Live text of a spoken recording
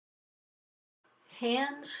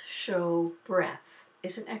Hands show breath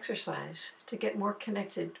is an exercise to get more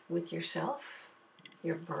connected with yourself,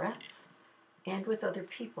 your breath, and with other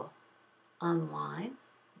people, online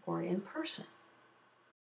or in person.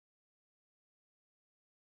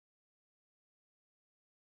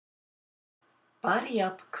 Body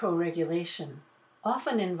up co-regulation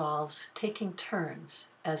often involves taking turns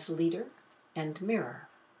as leader and mirror.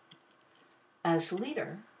 As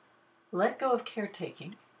leader, let go of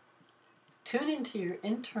caretaking, tune into your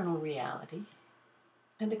internal reality,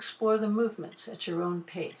 and explore the movements at your own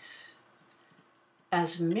pace.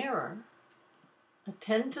 As mirror,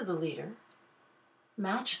 attend to the leader,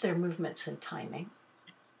 match their movements and timing,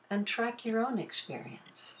 and track your own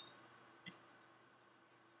experience.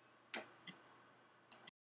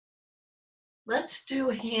 Let's do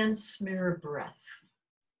hands mirror breath.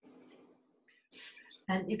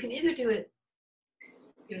 And you can either do it,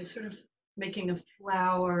 sort of making a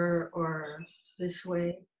flower or this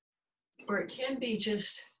way, or it can be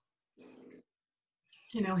just,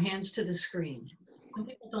 hands to the screen. Some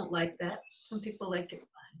people don't like that. Some people like it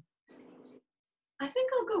fine. I think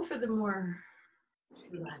I'll go for the more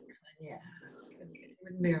relaxed one, yeah.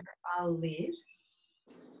 Mirror, I'll lead.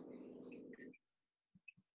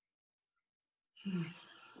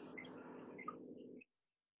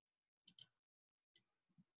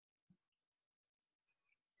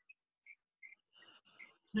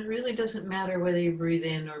 It really doesn't matter whether you breathe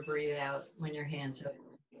in or breathe out when your hands open.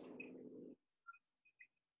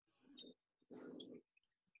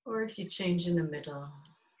 Or if you change in the middle.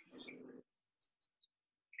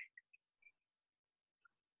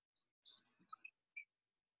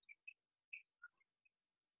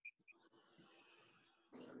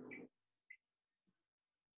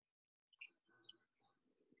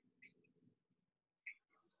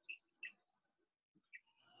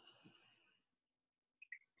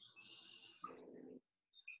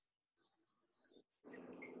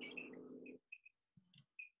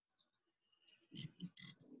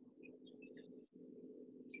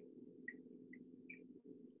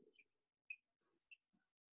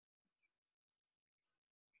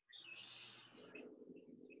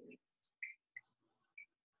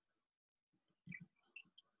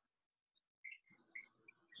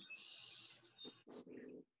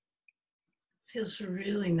 Feels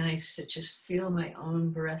really nice to just feel my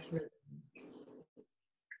own breath rhythm.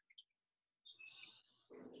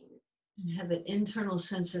 And have an internal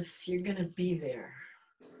sense of you're going to be there,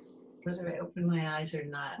 whether I open my eyes or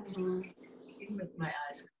not, even with my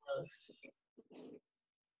eyes closed.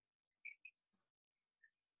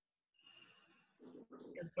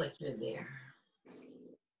 It's like you're there.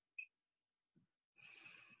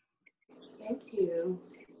 Thank you.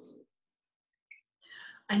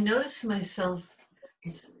 I noticed myself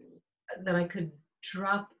that I could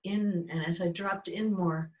drop in, and as I dropped in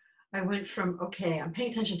more, I went from, okay, I'm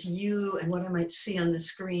paying attention to you and what I might see on the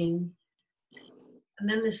screen. And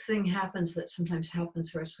then this thing happens that sometimes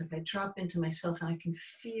happens where it's like I drop into myself and I can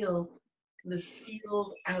feel the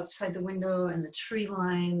field outside the window and the tree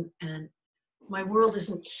line, and my world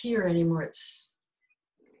isn't here anymore. It's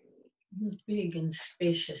big and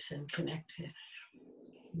spacious and connected.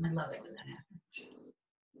 I love it when that happens.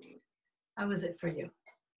 How was it for you?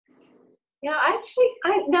 Yeah,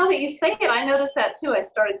 now that you say it, I noticed that too. I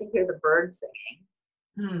started to hear the birds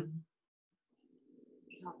singing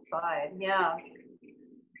outside. Yeah.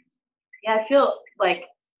 Yeah, I feel like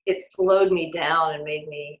it slowed me down and made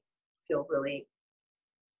me feel really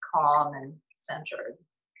calm and centered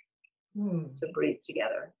to breathe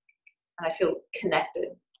together. And I feel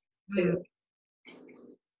connected too.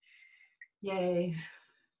 Yay.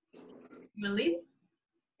 You want to lead?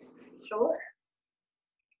 Sure.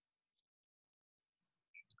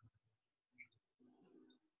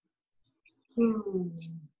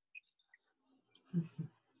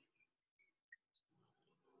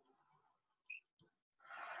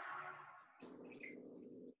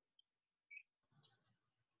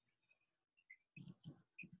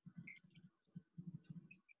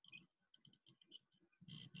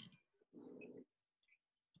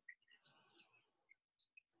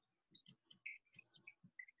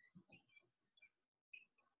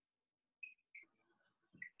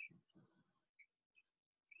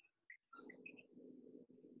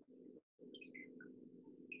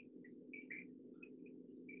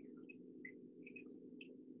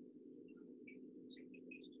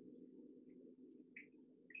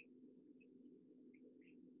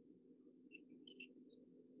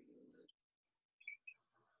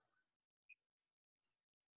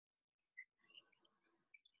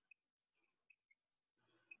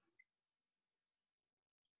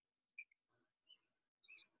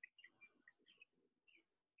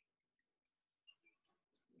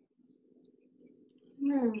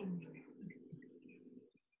 Thank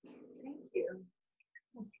you.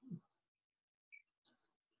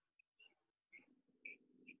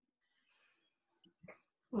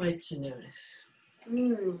 What to notice?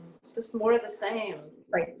 Just more of the same,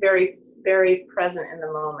 like very, very present in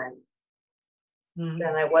the moment. And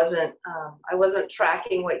I wasn't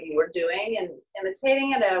tracking what you were doing and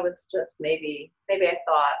imitating it. I was just maybe I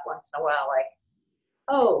thought once in a while, like,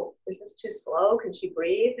 oh, is this too slow? Can she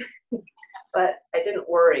breathe? But I didn't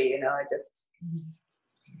worry, I just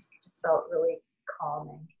felt really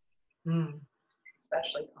calming,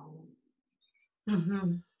 especially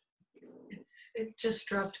calming. It just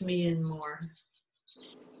dropped me in more.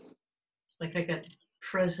 Like I got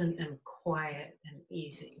present and quiet and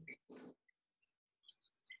easy.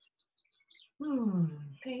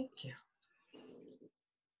 Thank you.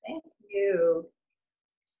 Thank you.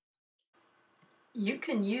 You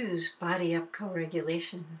can use Body Up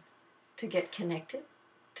co-regulation to get connected,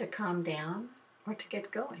 to calm down, or to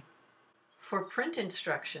get going. For print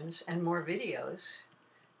instructions and more videos,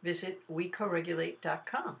 visit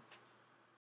wecoregulate.com.